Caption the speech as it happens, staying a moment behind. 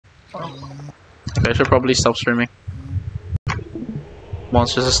I should probably stop streaming.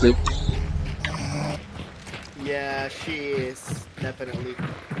 Monster's asleep. Yeah, she is definitely.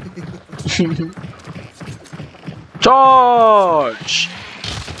 Charge!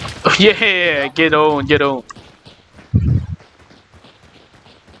 Yeah, get on, get on.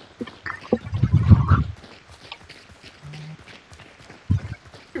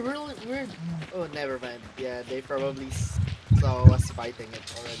 Really weird. Oh, never mind. Yeah, they probably saw us fighting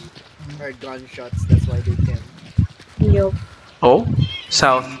it already. Heard gunshots, that's why they can. Yup. Oh,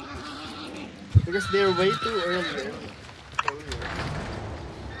 south. Because they're way too earlier.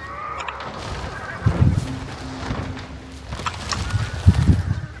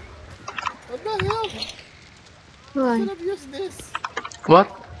 What the hell? Why? Should have used this. What?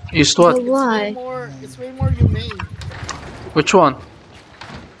 Used what? But why? It's way more humane. Which one?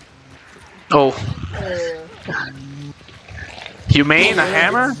 Oh, humane? A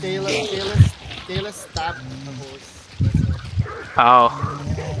hammer? Kayla stabbed the horse. Oh.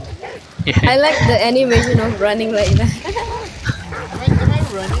 I Yeah. like the animation of running like that. Am I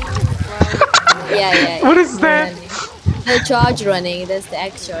running? Yeah. What is that? Running. The charge running. That's the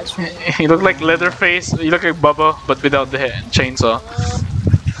X charge running. You look like Leatherface. You look like Bubba, but without the chainsaw.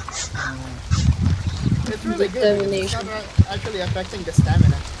 It's really good. It's Determination. not actually affecting the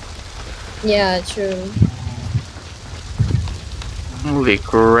stamina. Yeah, true. Holy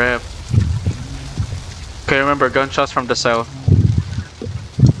crap. Okay, remember, gunshots from the south.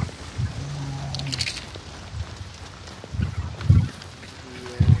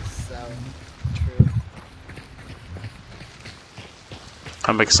 True.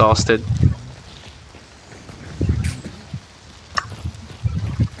 I'm exhausted.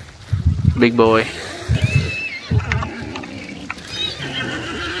 Big boy.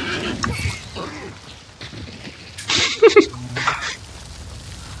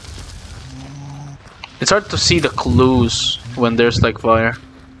 It's hard to see the clues when there's like fire.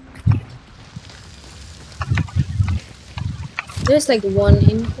 There's like one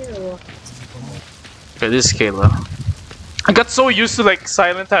in here or what? Okay, this is Kayla. I got so used to like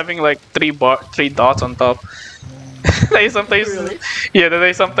Silent having like three dots on top. I sometimes, Really? yeah, that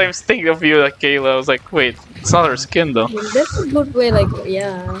I sometimes think of you like Kayla. I was like, wait, it's not her skin though. That's a good way, like,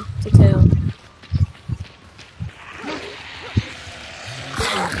 yeah, to tell.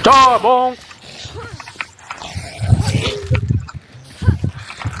 Jabong!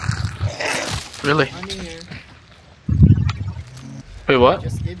 Really? Money here. Wait, what?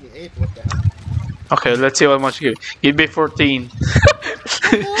 Just gave me 8. What the hell? Okay, let's see how much you give. Give me 14.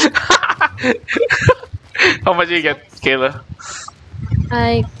 How much you get, Kayla?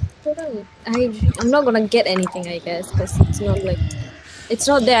 I'm not gonna get anything, I guess, because it's not like, it's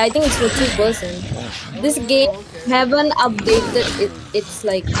not there. I think it's for 2%. This game haven't updated it. It's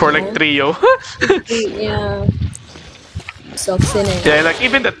like For like trio. yeah, sucks in it. Yeah, like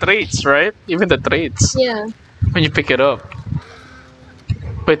even the traits, right? Even the traits. Yeah. When you pick it up.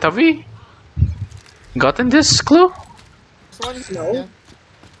 Wait, have we gotten this clue? This one? No. Yeah.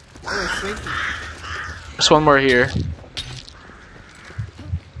 Oh, it's 20. There's one more here.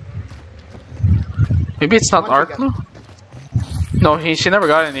 Maybe it's not What our you clue? No, she never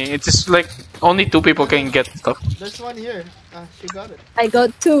got any. It's just like only 2 people can get stuff. There's one here. Ah, she got it. I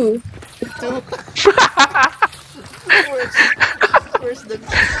got 2. 2. Where's the...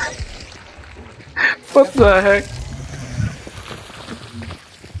 What the heck?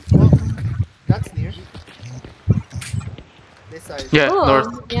 Oh, that's near. This side. Yeah, Oh,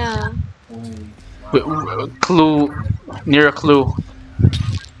 north. yeah. Clue. Near a clue.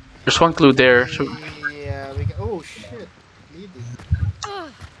 There's one clue there. So Yeah, we can... Oh, shit. Bleeding.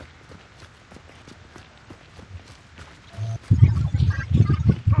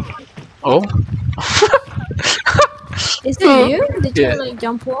 oh. Is it you? Did Yeah. you like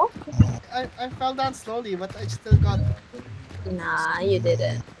jump off? I fell down slowly, but I still got Nah, you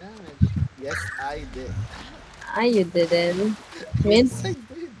didn't. damage. Yes, I did. Ah, you didn't. Yes, I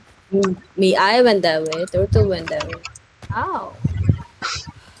did. Me, I went that way. Turtle went that way. Ow.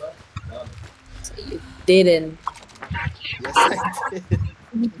 So you didn't. Yes, I did.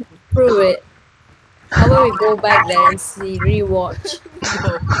 Prove it. How about we go back there and see, rewatch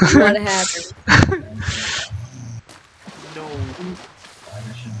what happened? No.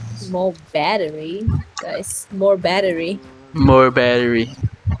 More battery, guys. More battery. More battery.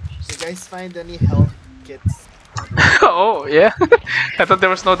 You guys find any health kits? Oh, yeah. I thought there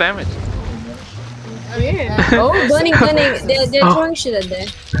was no damage. Oh, gunning. They're Oh. throwing shit at there.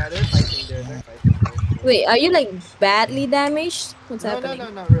 Yeah, they're fighting there. They're fighting there. Wait, are you like badly damaged? What's happening? No,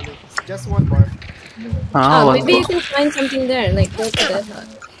 not really. It's just one bar. Ah, Oh, one maybe you more. can find something there. Like go to that hut.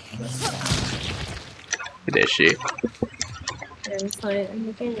 There she. I'm fine. I'm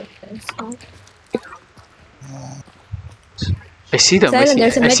looking at this. Huh? I see them. Silent,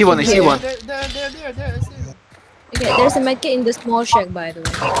 there's a I see one. I medkit see here. one. There. I see them. Okay, there's a medkit in the small shack, by the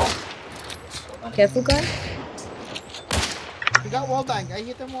way. Careful, guy. He got wallbang. I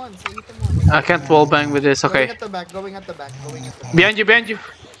hit him once. I can't wallbang with this. Okay. Going at the back. Behind you. Behind you.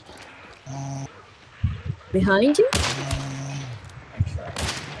 Behind you?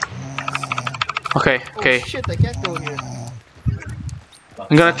 Okay. Okay. Oh shit! I can't go here.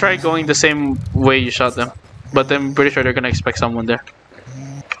 I'm gonna try going the same way you shot them, but I'm pretty sure they're gonna expect someone there.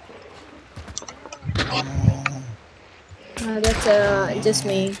 That's just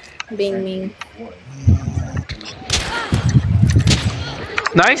me being mean.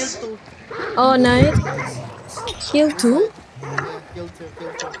 Nice. Oh, nice. Kill 2? Kill two.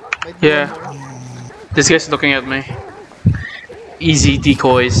 Might be Yeah. one more. This guy's looking at me. Easy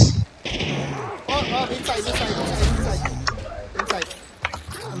decoys. Oh, inside.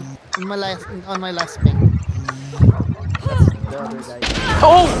 On my last ping. That's the other guy.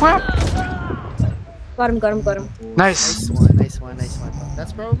 Oh crap! Got him. Nice. Nice one.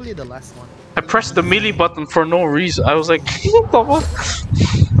 That's probably the last one. I pressed the melee button for no reason. I was like, what?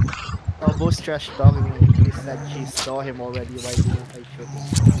 Oh, Bo's trash talking me. She said she saw him already. Why didn't I shoot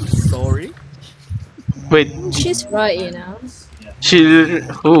him? Sorry? Wait, She's right, you know.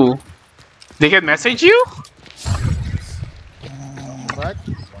 who? They can message you? What?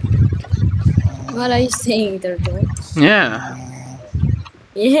 What are you saying, Turtle? Yeah.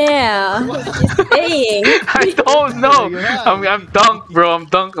 Yeah, what are you saying? I don't know. Yeah. I'm dunk, bro. I'm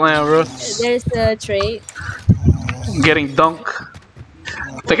dunk now, bro. There's a trait. I'm getting dunk.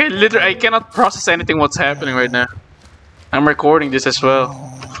 Like I cannot process anything what's happening right now. I'm recording this as well.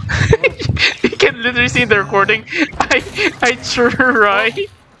 You can literally see the recording. I try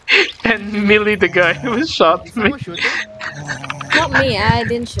and melee the guy who shot me. Someone shooting? Not me, I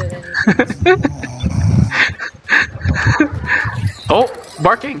didn't shoot anything. Oh,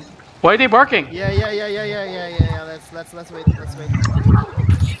 barking. Why are they barking? Yeah. Let's wait.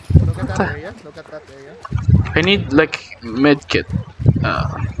 Look at that area. I need like medkit.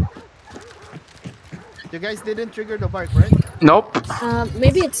 You guys didn't trigger the bark, right? Nope.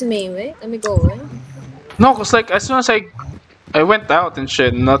 Maybe it's me, wait. Let me go away. No, cause like as soon as I went out and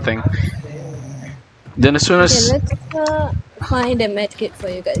shit, nothing. Then as soon Okay, as let's find a medkit for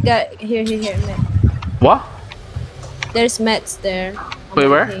you guys. Here, med. what? There's meds there. on Wait, my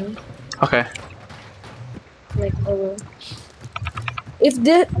where? thing. Okay. Like, oh. If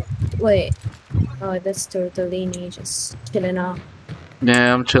the... Wait. Oh, that's Tortellini just chilling out.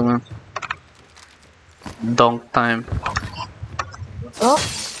 Yeah, I'm chilling. Dunk time. Oh.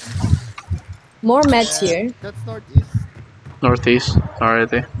 More meds here. That's northeast. Northeast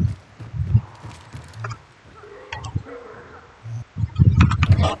already.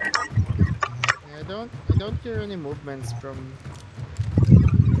 Yeah, I don't hear any movements from.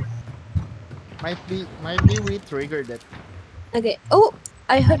 Might be we triggered it. Okay. Oh!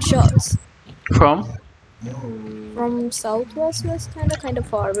 I heard shots. From? From southwest, kind of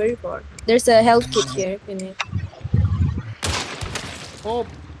far, very far. There's a health kit here if you need. Oh,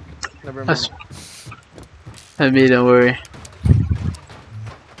 never mind. I mean, don't worry.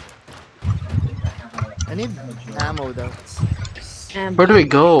 I need ammo though. Where do we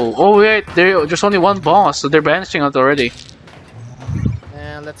go? Oh wait, there's only one boss, so they're banishing us already.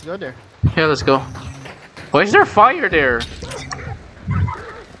 And let's go there. Yeah, let's go. Why is there fire there?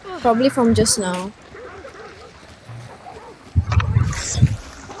 Probably from just now.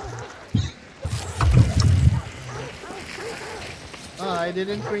 Oh, I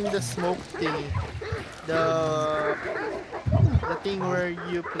didn't bring the smoke thing. The thing where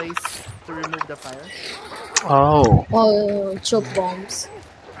you place to remove the fire. Oh. Oh, choke bombs.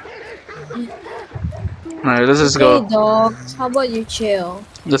 Alright, let's just Hey, go. dogs. How about you chill?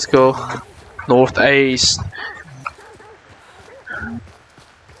 Let's go. Northeast.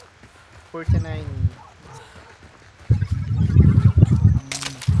 49.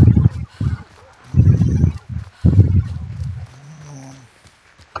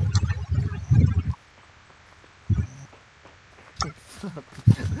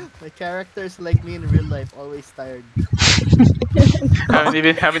 My characters like me in real life, always tired. haven't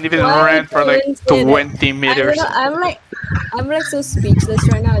even Why ran for like you say that? 20 meters. I'm like so speechless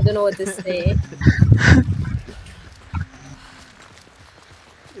right now. I don't know what to say.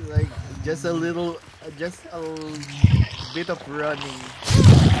 Like just a bit of running.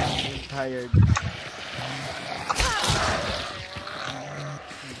 I'm tired.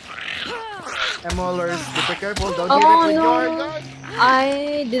 Emolers, be careful, don't hit it with your gun.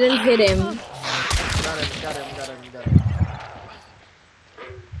 I didn't hit him. Got him.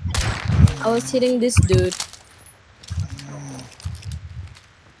 I was hitting this dude.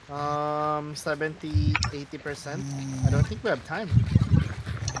 70-80%. I don't think we have time.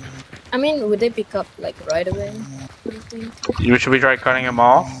 I mean, would they pick up like right away? Should we try cutting him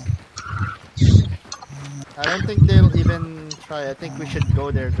off? I don't think they'll even try. I think we should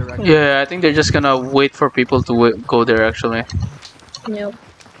go there directly. Yeah, I think they're just gonna wait for people to go there actually. Yep.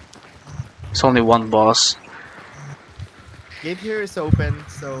 It's only one boss. Gate here is open,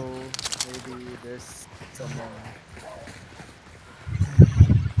 so maybe there's someone.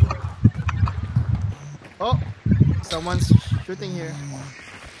 Oh! Someone's shooting here.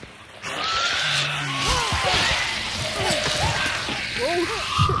 Oh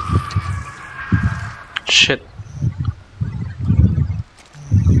Shit.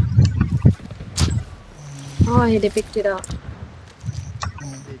 Oh, they picked it up.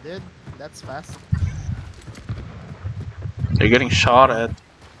 They did? That's fast. They're getting shot at.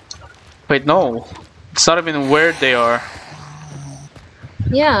 Wait, no. It's not even where they are.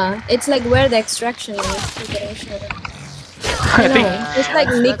 Yeah, it's like where the extraction is. They're getting shot at. I think It's like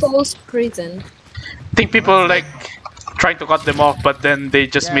Nico's prison. people like trying to cut them off, but then they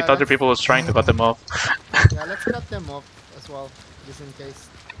just Yeah, meet other people who's trying to cut them off. Yeah, let's cut them off as well, just in case.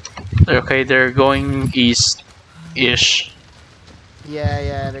 Okay, they're going east-ish.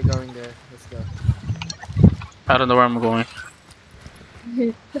 Yeah, they're going there. Let's go. I don't know where I'm going.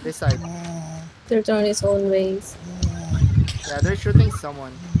 This side. They're on his own ways. Yeah, they're shooting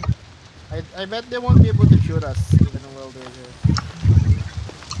someone. I bet they won't be able to shoot us even while they're here.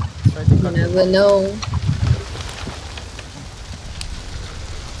 Let's try to You cut them never off. know.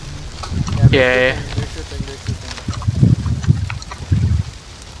 Yeah. They're shooting.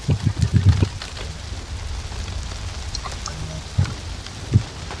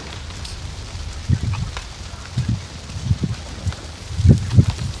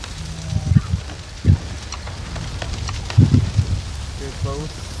 They're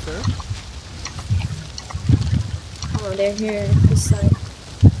closer. Oh, they're here. This side.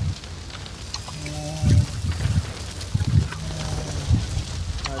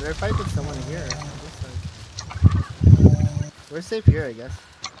 They're fighting someone here. This side. We're safe here, I guess.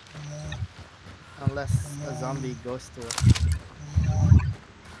 Unless a zombie goes to us.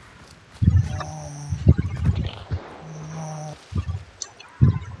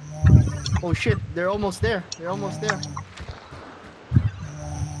 Oh shit, they're almost there.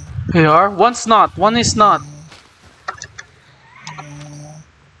 They are? One's not. One is not.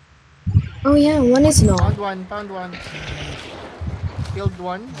 Oh yeah, one is not. Found one. Killed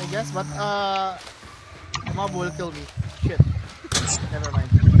one, I guess, but the mob will kill me. Shit. Never mind.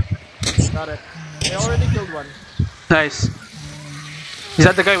 Got it. They already killed one. Nice. Is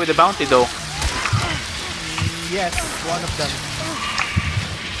that the guy with the bounty though? Yes, one of them.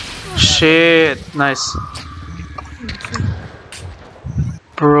 Shit. Nice.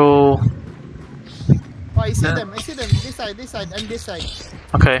 Bro. Oh, I see them. This side, and this side.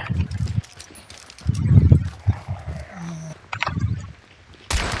 Okay.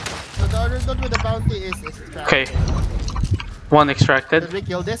 So the other dude with the bounty is trapped. Okay. One extracted. Did we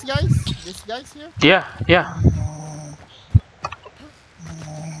kill these guys? These guys here? Yeah.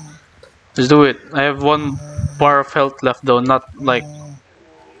 Let's do it. I have one bar of health left though, not like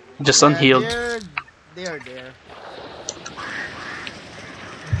just unhealed. They are there.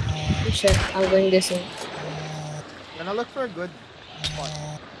 Shit, I'm going this way. Gonna look for a good spot.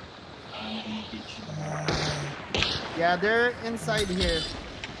 Yeah, they're inside here.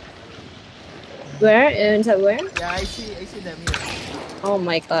 Where? Inside where? Yeah, I see them here. Oh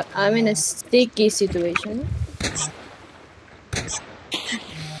my god, I'm in a sticky situation.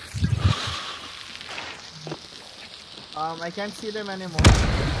 I can't see them anymore.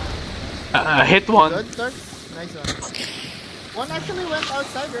 I hit one. Good, sir. Nice one. One actually went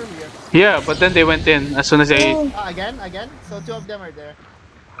outside earlier. Yeah, but then they went in as soon as they. Oh. Again? So two of them are there.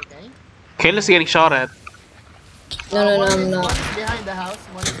 Okay. Kayla's getting shot at. No, I'm not. One is behind the house.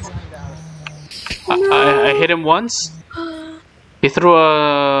 I hit him once. He threw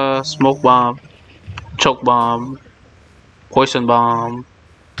a smoke bomb, choke bomb, poison bomb,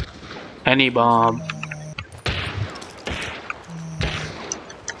 any bomb.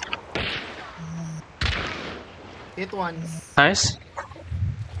 Hit once. Nice.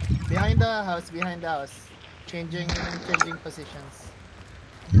 Behind the house. Changing positions.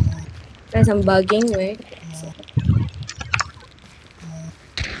 Guys, I'm bugging, wait.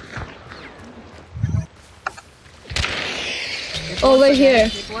 Hit Oh, once we're again. here.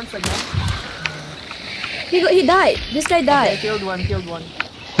 Hit once again. He died. This guy Okay, died. killed one. Killed one.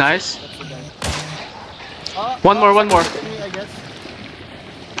 Nice. That's the guy. One more. second me, I guess.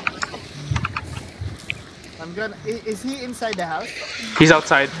 I'm gonna. Is he inside the house? He's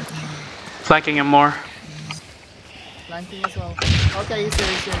outside. Flanking him more. Flanking as well. Okay, he's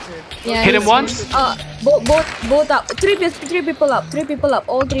here. Yeah, Hit him he's- once? Both up. Three people up. Three people up.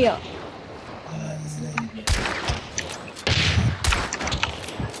 All three up.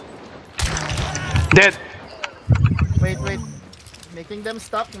 Dead. Wait. Making them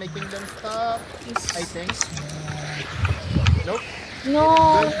stop. I think. Nope. No.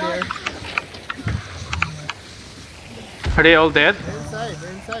 Good there. Are they all dead? They're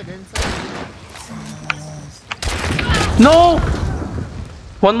inside. No!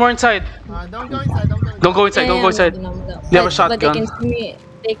 One more inside. Don't go inside. Don't go inside. Don't go inside. No. They have a But shotgun.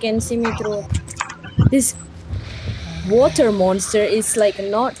 they can see me through. This water monster is like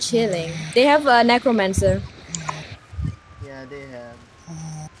not chilling. They have a necromancer. Yeah, they have.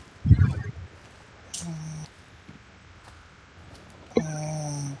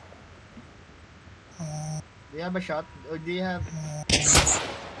 Do you have a shot? Or do you have...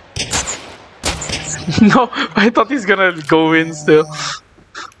 No, I thought he's gonna go in still.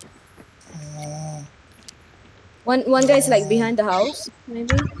 One guy's like behind the house,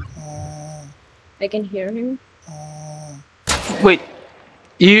 maybe. I can hear him. Wait,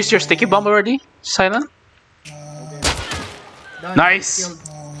 you used your sticky bomb already, Silent? Done. Nice.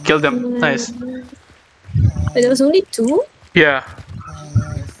 Killed. Killed them. Nice. Wait, there was only two? Yeah.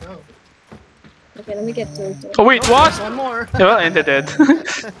 Yes, so. Okay, let me get to it. Oh wait, what? One more. Yeah, well, and they're dead.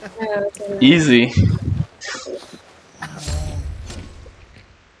 Okay. Easy.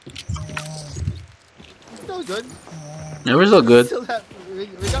 Still good. Yeah, we're still good. Still have, we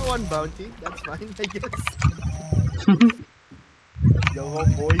got one bounty. That's fine, I guess. Go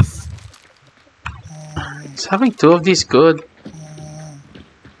home, boys. It's having two of these good.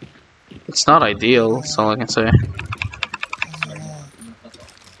 It's not ideal, that's all I can say.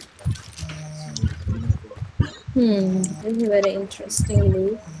 This is very interesting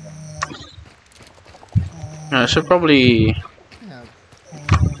loot. Yeah, I should probably... Yeah.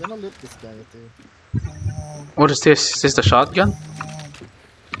 I'm gonna loot this guy too. What is this? Is this the shotgun?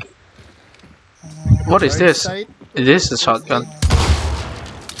 What is this? Sight. It is the shotgun.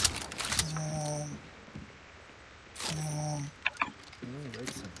 Right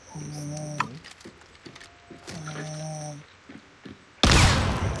side.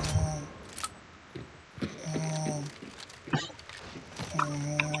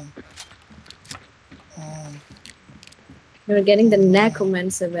 You're getting the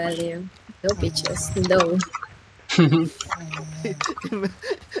necromancer value. No bitches, no.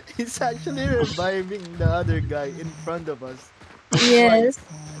 He's actually reviving the other guy in front of us. Yes.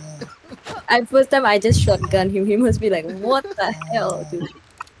 At first time I just shotgun him. He must be like, what the hell, dude?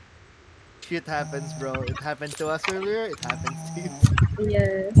 Shit happens, bro. It happened to us earlier. It happens to you.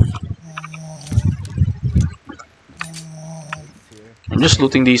 Yes. Here. I'm just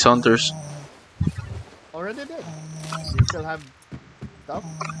looting these hunters. Already did. You still have stuff?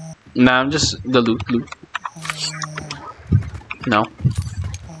 Nah, I'm just the loot. No.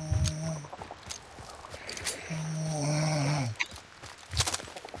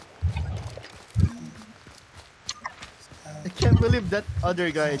 I can't believe that other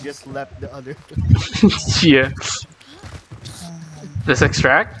guy just left the other. Yeah. Let's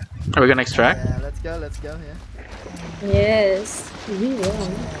extract? Are we gonna extract? Yeah, let's go, yeah. Yes. We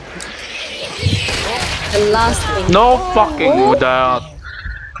won. The last thing. No fucking with that.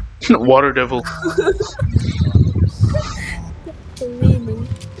 Water devil. Really? You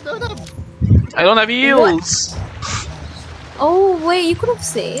don't have... I don't have heals. Oh wait, you could have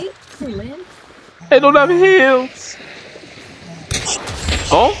said. Oh man. I don't have heals.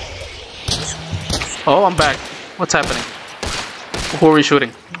 Oh? Oh, I'm back. What's happening? Who are we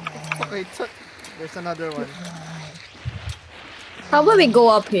shooting? Oh, wait, there's another one. How about we go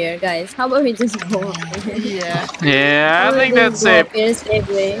up here, guys? How about we just go up here? Yeah. Yeah, I think that's Go safe. up here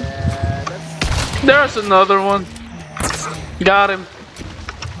safely. Yeah, that's... There's another one. Got him.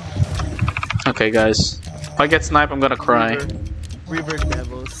 Okay, guys. If I get sniped, I'm gonna cry. River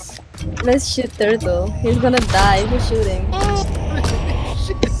Devils. Let's shoot Turtle. He's gonna die if we shoot him.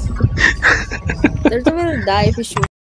 Turtle will die if we shoot